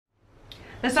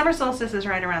The summer solstice is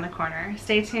right around the corner.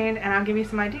 Stay tuned and I'll give you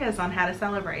some ideas on how to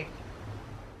celebrate.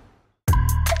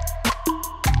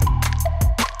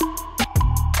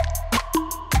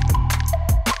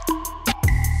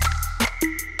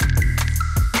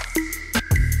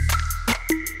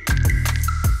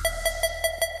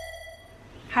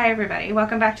 Hi everybody,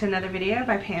 welcome back to another video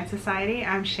by Pan Society.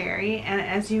 I'm Cherie, and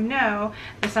as you know,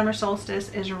 the summer solstice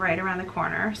is right around the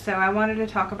corner, so I wanted to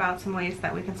talk about some ways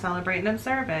that we can celebrate and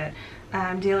observe it,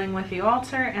 dealing with the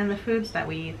altar and the foods that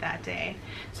we eat that day.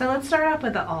 So let's start off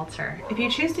with the altar. If you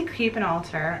choose to keep an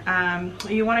altar,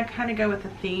 you want to kind of go with the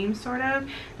theme sort of,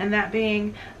 and that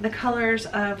being the colors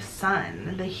of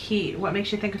sun, the heat, what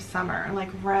makes you think of summer, like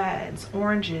reds,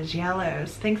 oranges,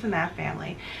 yellows, things in that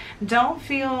family. Don't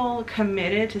feel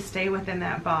committed to stay within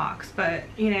that box, but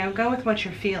go with what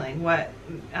you're feeling, what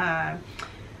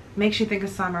makes you think of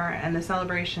summer and the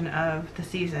celebration of the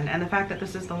season and the fact that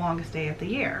this is the longest day of the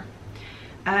year.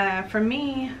 For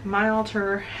me, my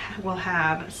altar will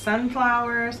have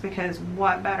sunflowers, because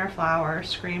what better flower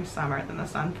screams summer than the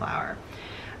sunflower.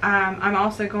 I'm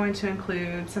also going to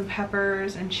include some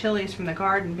peppers and chilies from the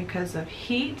garden because of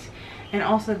heat, and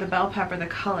also the bell pepper, the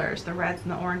colors, the reds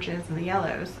and the oranges and the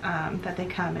yellows that they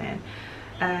come in.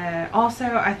 Also,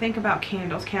 I think about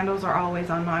candles. Candles are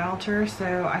always on my altar,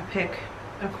 so I pick,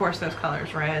 of course, those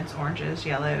colors, reds, oranges,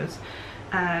 yellows.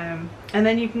 And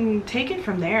then you can take it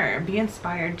from there, be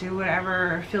inspired, do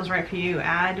whatever feels right for you,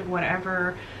 add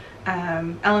whatever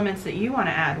elements that you want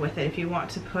to add with it. If you want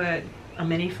to put a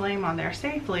mini flame on there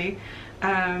safely,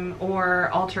 or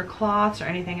altar cloths or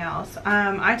anything else.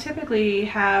 I typically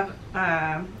have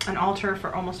an altar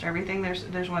for almost everything.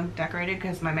 There's one decorated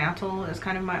because my mantle is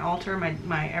kind of my altar,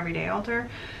 my everyday altar.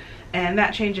 And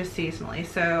that changes seasonally,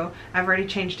 so I've already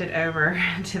changed it over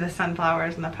to the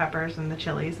sunflowers and the peppers and the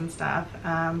chilies and stuff,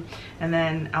 and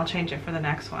then I'll change it for the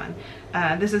next one.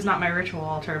 This is not my ritual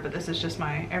altar, but this is just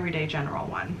my everyday general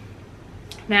one.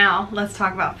 Now let's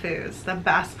talk about foods, the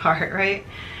best part, right?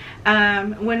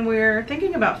 When we're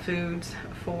thinking about foods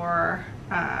for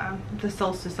the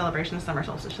solstice celebration, the summer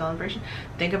solstice celebration,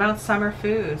 think about summer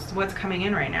foods, what's coming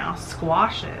in right now,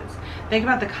 squashes. Think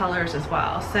about the colors as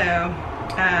well. So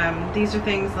these are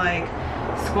things like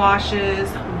squashes,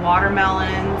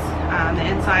 watermelons, the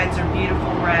insides are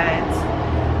beautiful reds.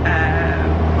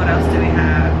 What else do we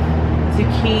have?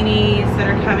 Zucchinis that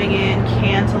are coming in,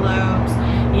 cantaloupes,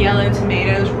 yellow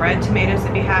tomatoes, red tomatoes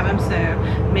if you have them,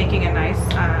 so making a nice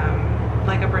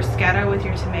like a bruschetta with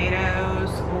your tomatoes,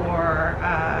 or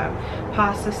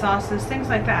pasta sauces, things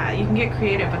like that. You can get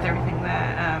creative with everything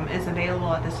that is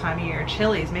available at this time of year.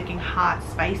 Chilies, making hot,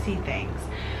 spicy things.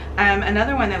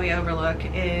 Another one that we overlook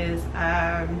is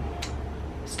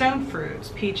stone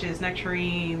fruits, peaches,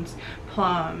 nectarines,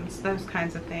 plums, those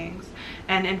kinds of things.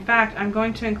 And in fact, I'm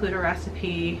going to include a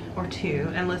recipe or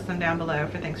two and list them down below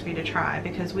for things for you to try,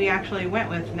 because we actually went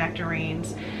with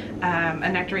nectarines,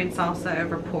 a nectarine salsa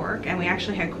over pork, and we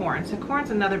actually had corn. So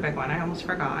corn's another big one, I almost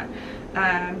forgot.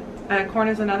 Corn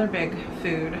is another big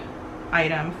food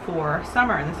item for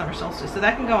summer and the summer solstice, so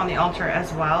that can go on the altar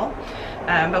as well,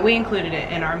 but we included it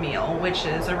in our meal, which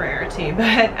is a rarity,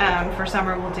 but for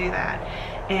summer we'll do that.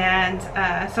 And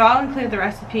so I'll include the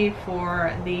recipe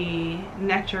for the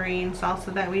nectarine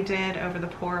salsa that we did over the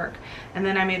pork, and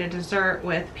then I made a dessert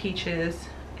with peaches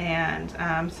and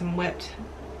some whipped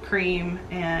cream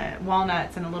and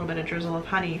walnuts and a little bit of drizzle of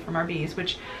honey from our bees,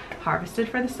 which harvested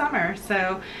for the summer.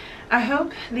 So I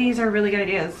hope these are really good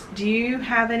ideas. Do you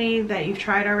have any that you've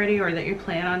tried already or that you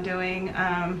plan on doing,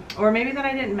 or maybe that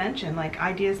I didn't mention, like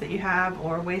ideas that you have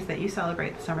or ways that you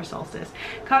celebrate the summer solstice?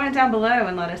 Comment down below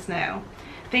and let us know.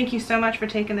 Thank you so much for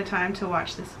taking the time to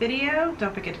watch this video.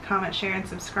 Don't forget to comment, share, and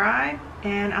subscribe,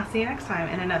 and I'll see you next time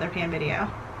in another Pan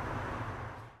video.